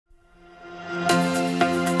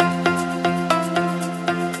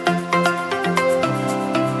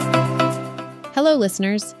Hello,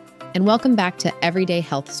 listeners, and welcome back to Everyday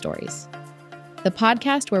Health Stories, the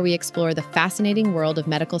podcast where we explore the fascinating world of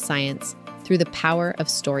medical science through the power of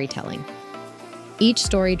storytelling. Each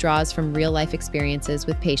story draws from real-life experiences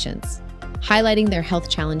with patients, highlighting their health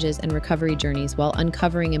challenges and recovery journeys while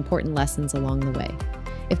uncovering important lessons along the way.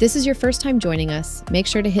 If this is your first time joining us, make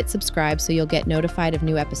sure to hit subscribe so you'll get notified of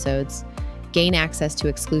new episodes, gain access to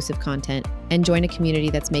exclusive content, and join a community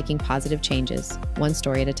that's making positive changes, one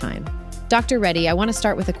story at a time. Dr. Reddy, I want to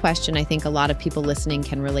start with a question I think a lot of people listening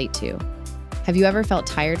can relate to. Have you ever felt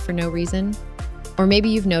tired for no reason? Or maybe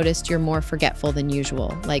you've noticed you're more forgetful than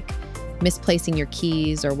usual, like misplacing your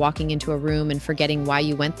keys or walking into a room and forgetting why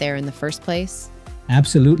you went there in the first place?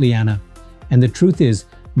 Absolutely, Anna. And the truth is,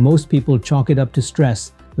 most people chalk it up to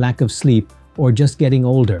stress, lack of sleep, or just getting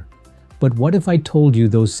older. But what if I told you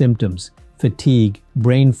those symptoms, fatigue,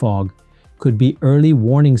 brain fog, could be early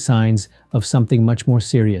warning signs of something much more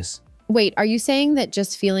serious? Wait, are you saying that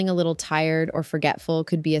just feeling a little tired or forgetful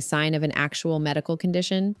could be a sign of an actual medical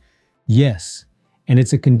condition? Yes, and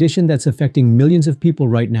it's a condition that's affecting millions of people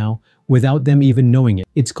right now without them even knowing it.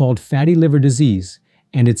 It's called fatty liver disease,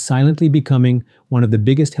 and it's silently becoming one of the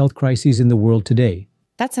biggest health crises in the world today.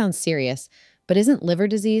 That sounds serious, but isn't liver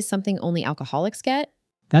disease something only alcoholics get?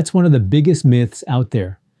 That's one of the biggest myths out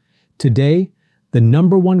there. Today, the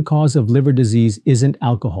number one cause of liver disease isn't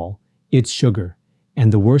alcohol, it's sugar.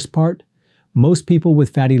 And the worst part? Most people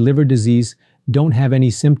with fatty liver disease don't have any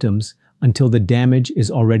symptoms until the damage is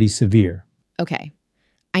already severe. Okay,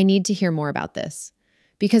 I need to hear more about this.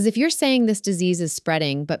 Because if you're saying this disease is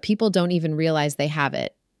spreading, but people don't even realize they have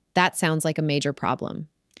it, that sounds like a major problem.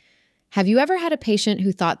 Have you ever had a patient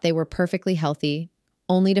who thought they were perfectly healthy,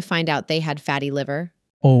 only to find out they had fatty liver?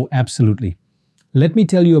 Oh, absolutely. Let me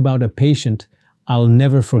tell you about a patient I'll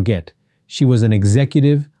never forget. She was an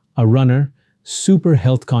executive, a runner, super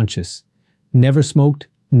health conscious, never smoked,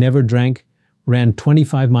 never drank, ran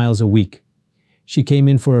 25 miles a week. She came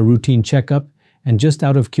in for a routine checkup and just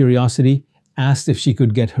out of curiosity asked if she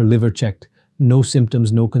could get her liver checked. No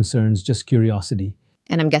symptoms, no concerns, just curiosity.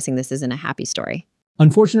 And I'm guessing this isn't a happy story.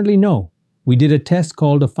 Unfortunately, no. We did a test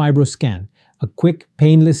called a Fibroscan, a quick,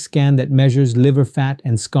 painless scan that measures liver fat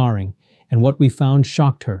and scarring. And what we found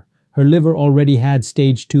shocked her. Her liver already had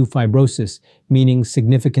stage 2 fibrosis, meaning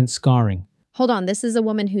significant scarring. Hold on, this is a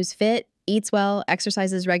woman who's fit, eats well,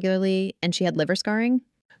 exercises regularly, and she had liver scarring?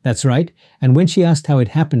 That's right. And when she asked how it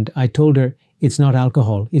happened, I told her it's not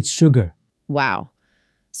alcohol, it's sugar. Wow.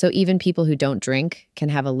 So even people who don't drink can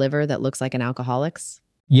have a liver that looks like an alcoholic's?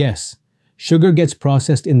 Yes. Sugar gets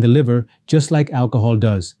processed in the liver just like alcohol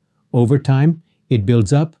does. Over time, it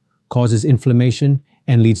builds up, causes inflammation,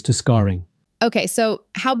 and leads to scarring. Okay, so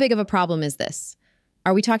how big of a problem is this?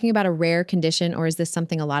 Are we talking about a rare condition, or is this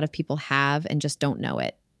something a lot of people have and just don't know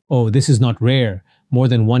it? Oh, this is not rare. More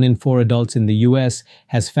than 1 in 4 adults in the US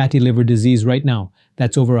has fatty liver disease right now.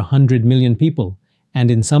 That's over 100 million people. And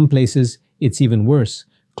in some places, it's even worse,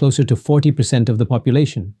 closer to 40% of the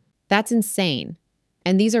population. That's insane.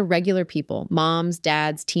 And these are regular people, moms,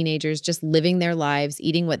 dads, teenagers, just living their lives,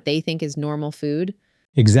 eating what they think is normal food.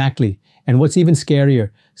 Exactly. And what's even scarier,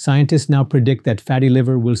 scientists now predict that fatty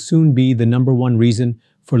liver will soon be the #1 reason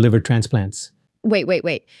for liver transplants.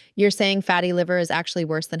 Wait. You're saying fatty liver is actually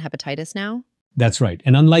worse than hepatitis now? That's right.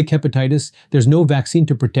 And unlike hepatitis, there's no vaccine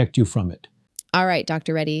to protect you from it. All right,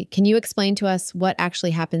 Dr. Reddy, can you explain to us what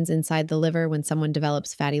actually happens inside the liver when someone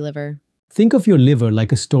develops fatty liver? Think of your liver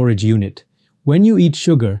like a storage unit. When you eat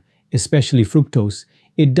sugar, especially fructose,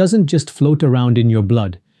 it doesn't just float around in your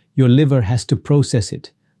blood. Your liver has to process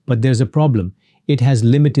it. But there's a problem. It has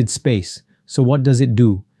limited space. So what does it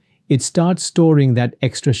do? It starts storing that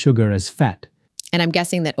extra sugar as fat. And I'm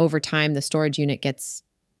guessing that over time, the storage unit gets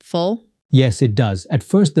full? Yes, it does. At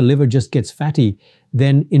first, the liver just gets fatty.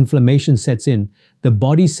 Then inflammation sets in. The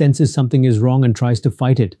body senses something is wrong and tries to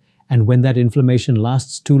fight it. And when that inflammation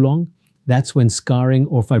lasts too long, that's when scarring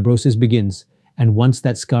or fibrosis begins. And once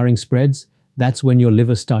that scarring spreads, that's when your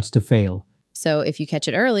liver starts to fail. So if you catch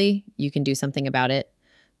it early, you can do something about it.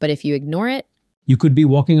 But if you ignore it, you could be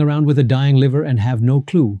walking around with a dying liver and have no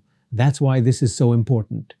clue. That's why this is so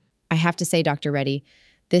important. I have to say, Dr. Reddy,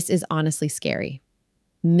 this is honestly scary.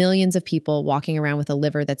 Millions of people walking around with a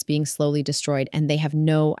liver that's being slowly destroyed, and they have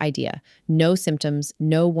no idea. No symptoms,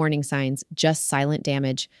 no warning signs, just silent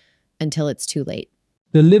damage until it's too late.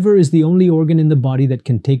 The liver is the only organ in the body that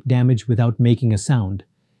can take damage without making a sound.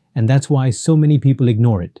 And that's why so many people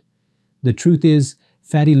ignore it. The truth is,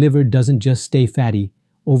 fatty liver doesn't just stay fatty.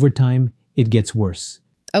 Over time, it gets worse.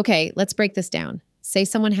 Okay, let's break this down. Say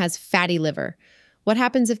someone has fatty liver. What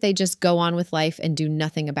happens if they just go on with life and do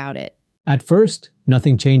nothing about it? At first,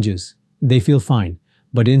 nothing changes. They feel fine,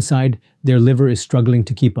 but inside, their liver is struggling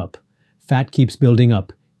to keep up. Fat keeps building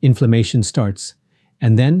up, inflammation starts,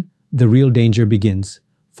 and then the real danger begins: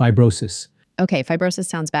 fibrosis. Okay, fibrosis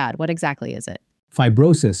sounds bad. What exactly is it?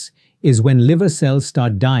 Fibrosis is when liver cells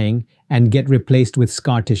start dying and get replaced with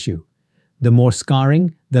scar tissue. The more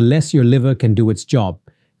scarring, the less your liver can do its job,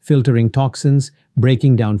 filtering toxins,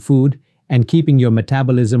 breaking down food, and keeping your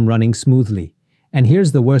metabolism running smoothly. And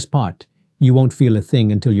here's the worst part: you won't feel a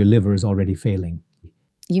thing until your liver is already failing.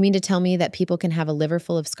 You mean to tell me that people can have a liver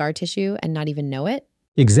full of scar tissue and not even know it?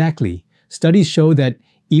 Exactly. Studies show that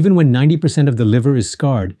even when 90% of the liver is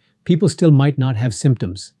scarred, people still might not have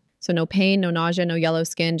symptoms. So no pain, no nausea, no yellow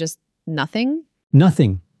skin, just nothing?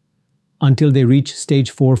 Nothing. Until they reach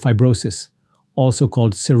stage 4 fibrosis, also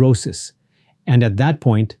called cirrhosis. And at that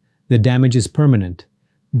point, the damage is permanent.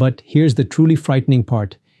 But here's the truly frightening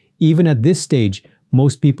part. Even at this stage,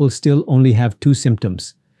 most people still only have 2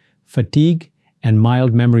 symptoms: fatigue and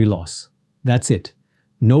mild memory loss. That's it.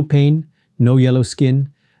 No pain, no yellow skin,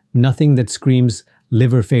 nothing that screams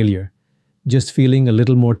liver failure. Just feeling a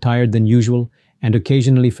little more tired than usual and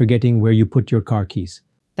occasionally forgetting where you put your car keys.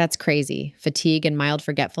 That's crazy. Fatigue and mild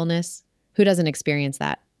forgetfulness. Who doesn't experience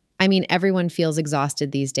that? I mean, everyone feels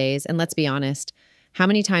exhausted these days, and let's be honest, how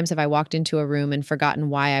many times have I walked into a room and forgotten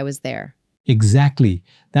why I was there? Exactly.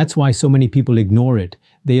 That's why so many people ignore it.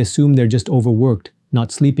 They assume they're just overworked,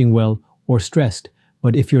 not sleeping well, or stressed.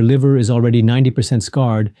 But if your liver is already 90%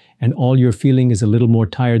 scarred and all you're feeling is a little more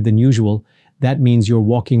tired than usual, that means you're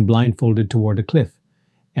walking blindfolded toward a cliff.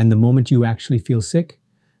 And the moment you actually feel sick,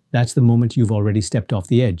 that's the moment you've already stepped off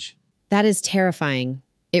the edge. That is terrifying.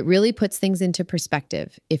 It really puts things into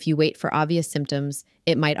perspective. If you wait for obvious symptoms,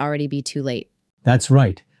 it might already be too late. That's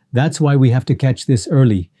right. That's why we have to catch this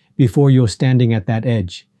early, before you're standing at that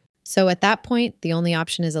edge. So at that point, the only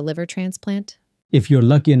option is a liver transplant? If you're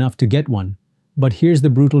lucky enough to get one. But here's the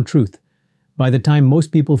brutal truth. By the time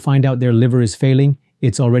most people find out their liver is failing,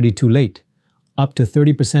 it's already too late. Up to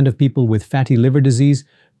 30% of people with fatty liver disease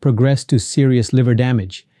progress to serious liver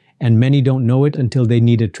damage, and many don't know it until they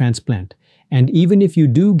need a transplant. And even if you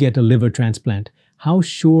do get a liver transplant, how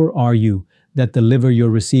sure are you that the liver you're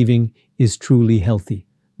receiving is truly healthy?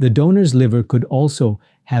 The donor's liver could also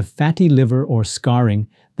have fatty liver or scarring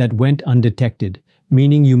that went undetected,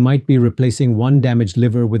 meaning you might be replacing one damaged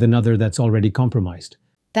liver with another that's already compromised.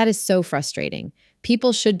 That is so frustrating.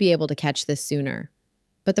 People should be able to catch this sooner.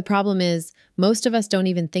 But the problem is, most of us don't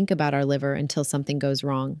even think about our liver until something goes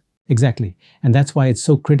wrong. Exactly. And that's why it's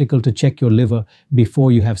so critical to check your liver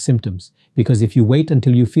before you have symptoms. Because if you wait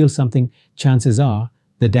until you feel something, chances are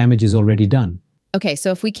the damage is already done. Okay,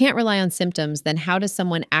 so if we can't rely on symptoms, then how does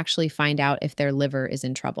someone actually find out if their liver is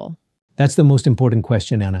in trouble? That's the most important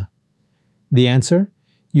question, Anna. The answer?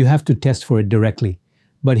 You have to test for it directly.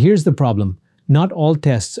 But here's the problem. Not all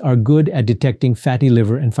tests are good at detecting fatty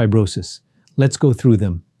liver and fibrosis. Let's go through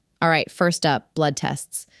them. All right, first up, blood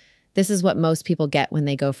tests. This is what most people get when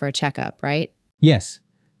they go for a checkup, right? Yes.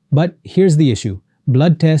 But here's the issue.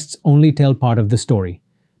 Blood tests only tell part of the story.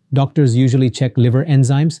 Doctors usually check liver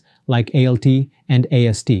enzymes like ALT and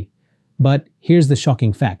AST. But here's the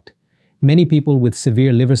shocking fact. Many people with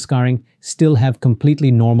severe liver scarring still have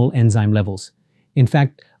completely normal enzyme levels. In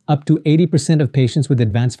fact, up to 80% of patients with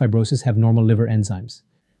advanced fibrosis have normal liver enzymes.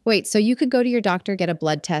 Wait, so you could go to your doctor, get a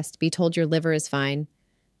blood test, be told your liver is fine,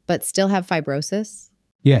 but still have fibrosis?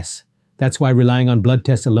 Yes, that's why relying on blood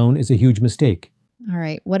tests alone is a huge mistake. All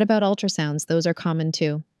right, what about ultrasounds? Those are common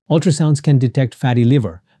too. Ultrasounds can detect fatty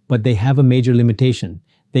liver, but they have a major limitation.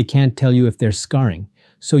 They can't tell you if there's scarring.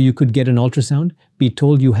 So you could get an ultrasound, be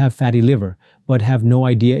told you have fatty liver, but have no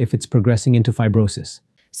idea if it's progressing into fibrosis.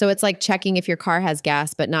 So it's like checking if your car has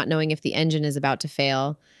gas, but not knowing if the engine is about to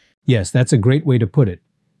fail. Yes, that's a great way to put it.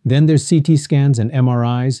 Then there's CT scans and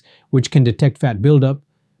MRIs, which can detect fat buildup,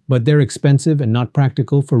 but they're expensive and not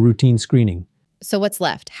practical for routine screening. So what's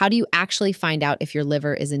left? How do you actually find out if your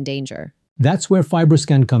liver is in danger? That's where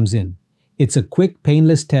Fibroscan comes in. It's a quick,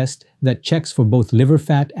 painless test that checks for both liver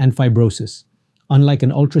fat and fibrosis. Unlike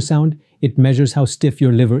an ultrasound, it measures how stiff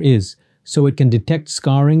your liver is, so it can detect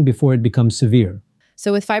scarring before it becomes severe.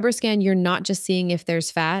 So with Fibroscan, you're not just seeing if there's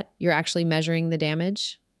fat, you're actually measuring the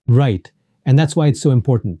damage? Right, and that's why it's so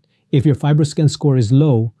important. If your Fibroscan score is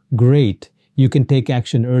low, great, you can take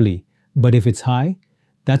action early. But if it's high,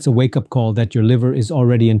 that's a wake-up call that your liver is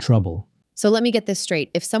already in trouble. So let me get this straight.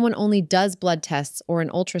 If someone only does blood tests or an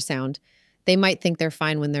ultrasound, they might think they're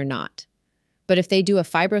fine when they're not. But if they do a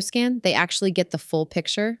Fibroscan, they actually get the full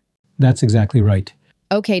picture? That's exactly right.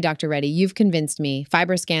 Okay, Dr. Reddy, you've convinced me.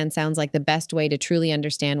 Fibroscan sounds like the best way to truly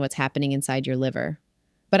understand what's happening inside your liver.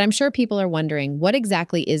 But I'm sure people are wondering, what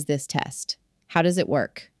exactly is this test? How does it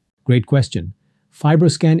work? Great question.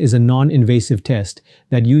 Fibroscan is a non-invasive test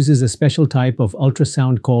that uses a special type of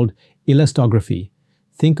ultrasound called elastography.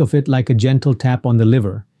 Think of it like a gentle tap on the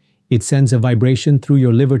liver. It sends a vibration through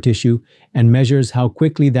your liver tissue and measures how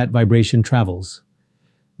quickly that vibration travels.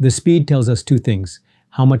 The speed tells us two things: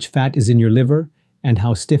 how much fat is in your liver and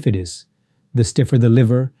how stiff it is. The stiffer the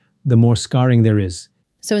liver, the more scarring there is.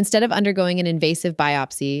 So instead of undergoing an invasive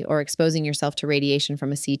biopsy or exposing yourself to radiation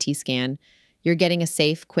from a CT scan, you're getting a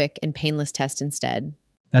safe, quick, and painless test instead.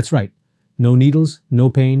 That's right. No needles,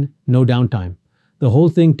 no pain, no downtime. The whole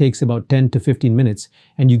thing takes about 10 to 15 minutes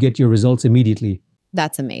and you get your results immediately.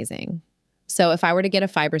 That's amazing. So if I were to get a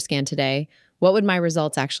Fibroscan today, what would my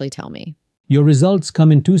results actually tell me? Your results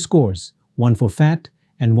come in two scores, one for fat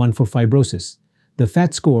and one for fibrosis. The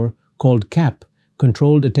fat score, called CAP,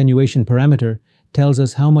 controlled attenuation parameter, tells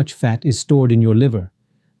us how much fat is stored in your liver.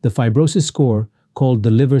 The fibrosis score, called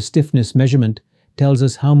the liver stiffness measurement, tells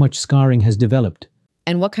us how much scarring has developed.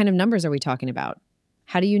 And what kind of numbers are we talking about?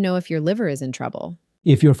 How do you know if your liver is in trouble?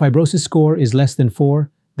 If your fibrosis score is less than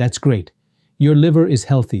 4, that's great. Your liver is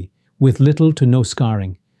healthy, with little to no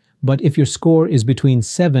scarring. But if your score is between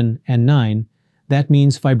 7 and 9, that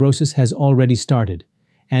means fibrosis has already started.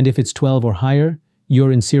 And if it's 12 or higher,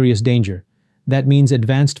 you're in serious danger. That means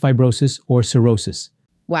advanced fibrosis or cirrhosis.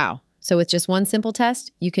 Wow. So with just one simple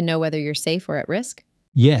test, you can know whether you're safe or at risk?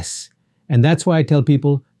 Yes. And that's why I tell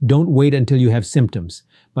people, don't wait until you have symptoms.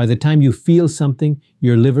 By the time you feel something,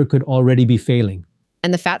 your liver could already be failing.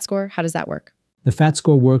 And the fat score, how does that work? The fat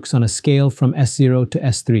score works on a scale from S0 to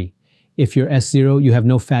S3. If you're S0, you have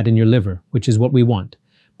no fat in your liver, which is what we want.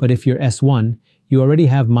 But if you're S1, you already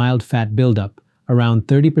have mild fat buildup. Around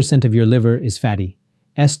 30% of your liver is fatty.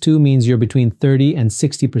 S2 means you're between 30 and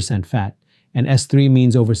 60% fat. And S3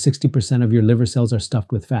 means over 60% of your liver cells are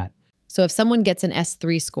stuffed with fat. So if someone gets an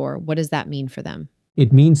S3 score, what does that mean for them?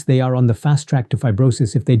 It means they are on the fast track to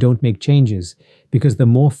fibrosis if they don't make changes, because the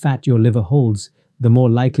more fat your liver holds, the more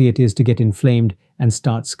likely it is to get inflamed and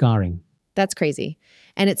start scarring. That's crazy.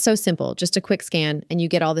 And it's so simple, just a quick scan and you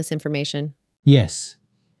get all this information. Yes.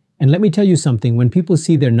 And let me tell you something, when people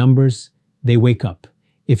see their numbers, they wake up.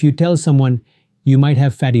 If you tell someone you might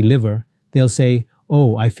have fatty liver, they'll say,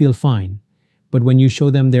 "Oh, I feel fine." But when you show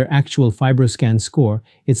them their actual Fibroscan score,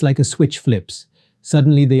 it's like a switch flips.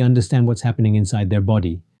 Suddenly they understand what's happening inside their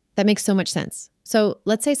body. That makes so much sense. So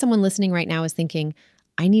let's say someone listening right now is thinking,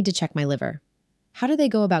 I need to check my liver. How do they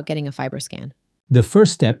go about getting a Fibroscan? The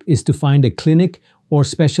first step is to find a clinic or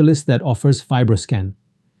specialist that offers Fibroscan.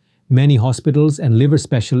 Many hospitals and liver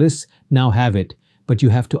specialists now have it, but you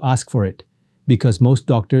have to ask for it, because most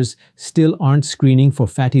doctors still aren't screening for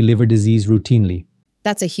fatty liver disease routinely.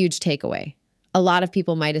 That's a huge takeaway. A lot of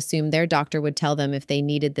people might assume their doctor would tell them if they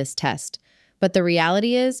needed this test. But the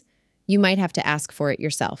reality is, you might have to ask for it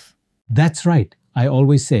yourself. That's right. I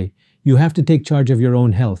always say, you have to take charge of your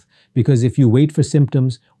own health, because if you wait for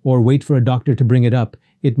symptoms or wait for a doctor to bring it up,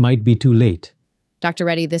 it might be too late. Dr.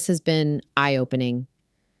 Reddy, this has been eye-opening.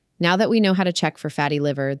 Now that we know how to check for fatty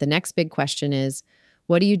liver, the next big question is,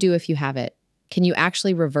 what do you do if you have it? Can you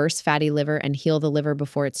actually reverse fatty liver and heal the liver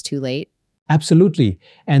before it's too late? Absolutely.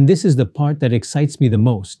 And this is the part that excites me the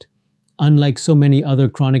most. Unlike so many other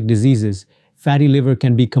chronic diseases, fatty liver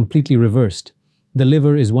can be completely reversed. The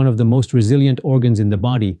liver is one of the most resilient organs in the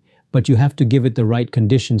body, but you have to give it the right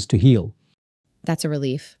conditions to heal. That's a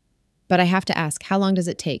relief. But I have to ask, how long does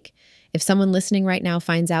it take? If someone listening right now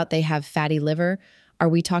finds out they have fatty liver, are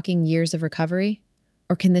we talking years of recovery?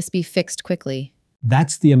 Or can this be fixed quickly?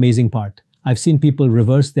 That's the amazing part. I've seen people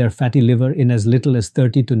reverse their fatty liver in as little as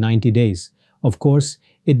 30 to 90 days. Of course,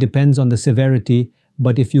 it depends on the severity,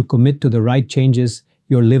 but if you commit to the right changes,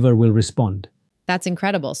 your liver will respond. That's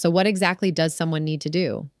incredible. So what exactly does someone need to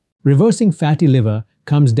do? Reversing fatty liver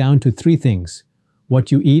comes down to 3 things: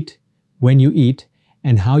 what you eat, when you eat,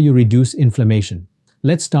 and how you reduce inflammation.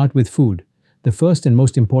 Let's start with food. The first and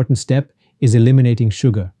most important step is eliminating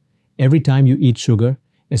sugar. Every time you eat sugar,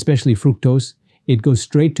 especially fructose, it goes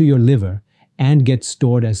straight to your liver and gets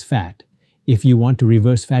stored as fat. If you want to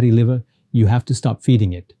reverse fatty liver, you have to stop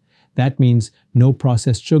feeding it. That means no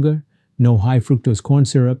processed sugar, no high fructose corn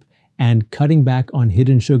syrup, and cutting back on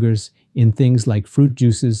hidden sugars in things like fruit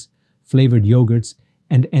juices, flavored yogurts,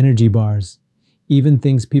 and energy bars. Even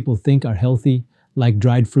things people think are healthy, like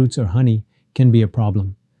dried fruits or honey, can be a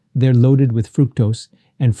problem. They're loaded with fructose,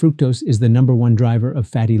 and fructose is the #1 driver of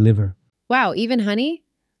fatty liver. Wow, even honey?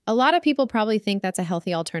 A lot of people probably think that's a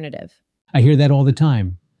healthy alternative. I hear that all the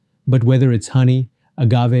time. But whether it's honey,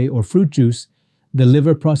 agave, or fruit juice, the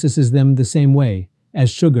liver processes them the same way, as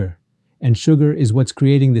sugar. and sugar is what's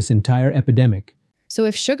creating this entire epidemic. So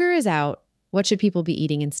if sugar is out, what should people be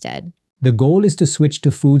eating instead? The goal is to switch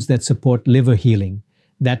to foods that support liver healing.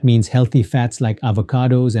 That means healthy fats like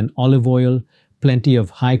avocados and olive oil, plenty of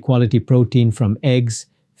high-quality protein from eggs,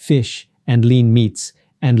 fish, and lean meats,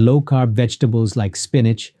 and low-carb vegetables like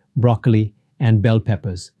spinach, broccoli, and bell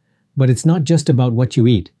peppers. But it's not just about what you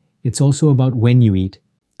eat. It's also about when you eat.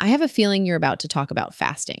 I have a feeling you're about to talk about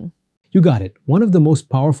fasting. You got it. One of the most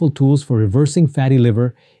powerful tools for reversing fatty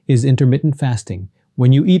liver is intermittent fasting.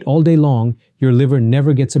 When you eat all day long, your liver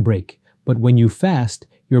never gets a break. But when you fast,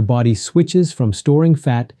 your body switches from storing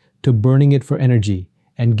fat to burning it for energy.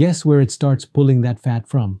 And guess where it starts pulling that fat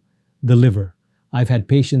from? The liver. I've had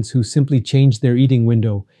patients who simply changed their eating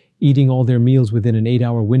window, eating all their meals within an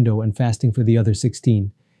 8-hour window and fasting for the other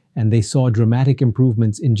 16. And they saw dramatic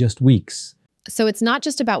improvements in just weeks. So it's not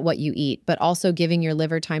just about what you eat, but also giving your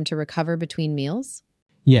liver time to recover between meals?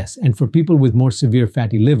 Yes, and for people with more severe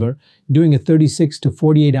fatty liver, doing a 36 to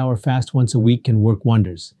 48-hour fast once a week can work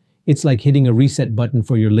wonders. It's like hitting a reset button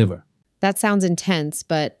for your liver. That sounds intense,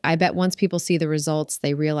 but I bet once people see the results,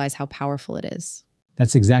 they realize how powerful it is.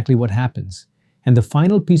 That's exactly what happens. And the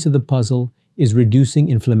final piece of the puzzle is reducing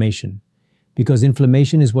inflammation. Because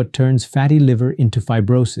inflammation is what turns fatty liver into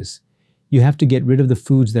fibrosis. You have to get rid of the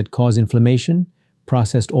foods that cause inflammation,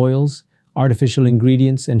 processed oils, artificial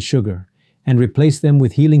ingredients, and sugar, and replace them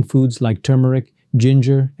with healing foods like turmeric,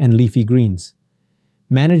 ginger, and leafy greens.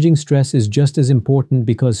 Managing stress is just as important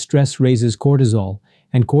because stress raises cortisol,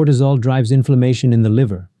 and cortisol drives inflammation in the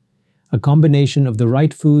liver. A combination of the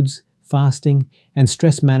right foods, fasting, and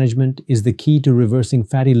stress management is the key to reversing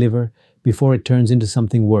fatty liver before it turns into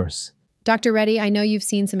something worse. Dr. Reddy, I know you've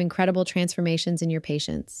seen some incredible transformations in your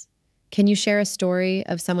patients. Can you share a story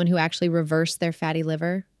of someone who actually reversed their fatty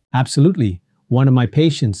liver? Absolutely. One of my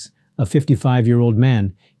patients, a 55-year-old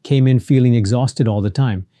man, came in feeling exhausted all the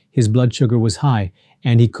time. His blood sugar was high,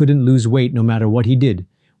 and he couldn't lose weight no matter what he did.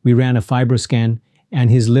 We ran a Fibroscan,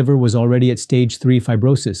 and his liver was already at stage 3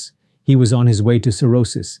 fibrosis. He was on his way to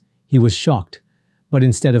cirrhosis. He was shocked. But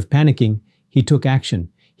instead of panicking, he took action.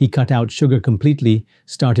 He cut out sugar completely,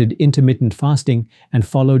 started intermittent fasting, and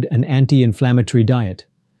followed an anti-inflammatory diet.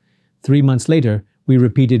 3 months later, we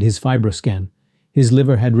repeated his Fibroscan. His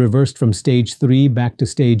liver had reversed from stage 3 back to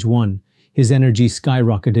stage 1. His energy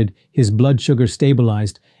skyrocketed, his blood sugar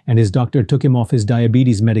stabilized, and his doctor took him off his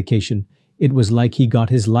diabetes medication. It was like he got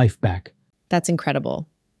his life back. That's incredible.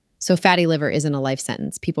 So fatty liver isn't a life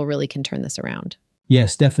sentence. People really can turn this around.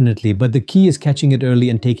 Yes, definitely, but the key is catching it early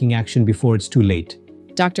and taking action before it's too late.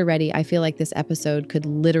 Dr. Reddy, I feel like this episode could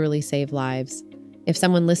literally save lives. If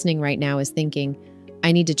someone listening right now is thinking,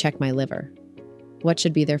 I need to check my liver, what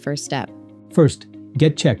should be their first step? First,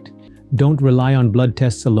 get checked. Don't rely on blood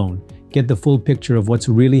tests alone. Get the full picture of what's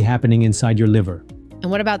really happening inside your liver.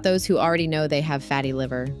 And what about those who already know they have fatty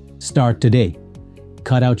liver? Start today.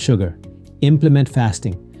 Cut out sugar. Implement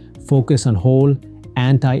fasting. Focus on whole,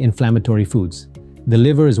 anti-inflammatory foods. The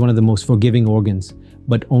liver is one of the most forgiving organs,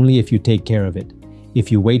 but only if you take care of it.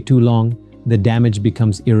 If you wait too long, the damage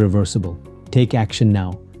becomes irreversible. Take action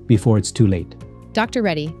now, before it's too late. Dr.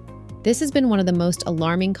 Reddy, this has been one of the most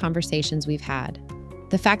alarming conversations we've had.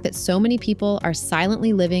 The fact that so many people are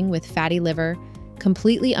silently living with fatty liver,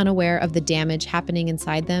 completely unaware of the damage happening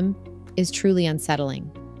inside them, is truly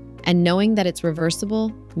unsettling. And knowing that it's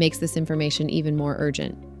reversible makes this information even more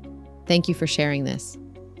urgent. Thank you for sharing this.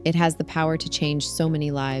 It has the power to change so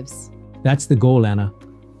many lives. That's the goal, Anna.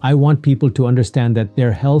 I want people to understand that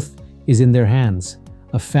their health is in their hands.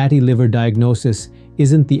 A fatty liver diagnosis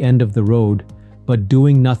isn't the end of the road, but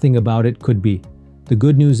doing nothing about it could be. The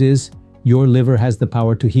good news is, your liver has the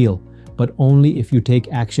power to heal, but only if you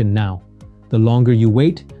take action now. The longer you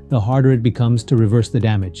wait, the harder it becomes to reverse the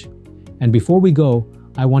damage. And before we go,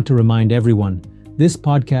 I want to remind everyone, this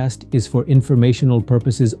podcast is for informational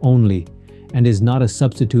purposes only and is not a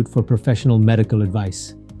substitute for professional medical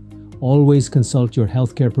advice. Always consult your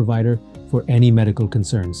healthcare provider for any medical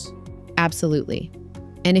concerns. Absolutely.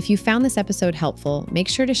 And if you found this episode helpful, make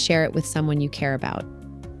sure to share it with someone you care about.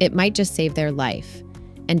 It might just save their life.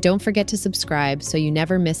 And don't forget to subscribe so you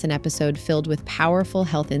never miss an episode filled with powerful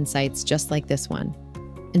health insights just like this one.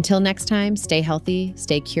 Until next time, stay healthy,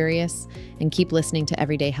 stay curious, and keep listening to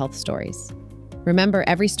Everyday Health Stories. Remember,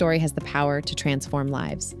 every story has the power to transform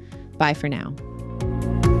lives. Bye for now.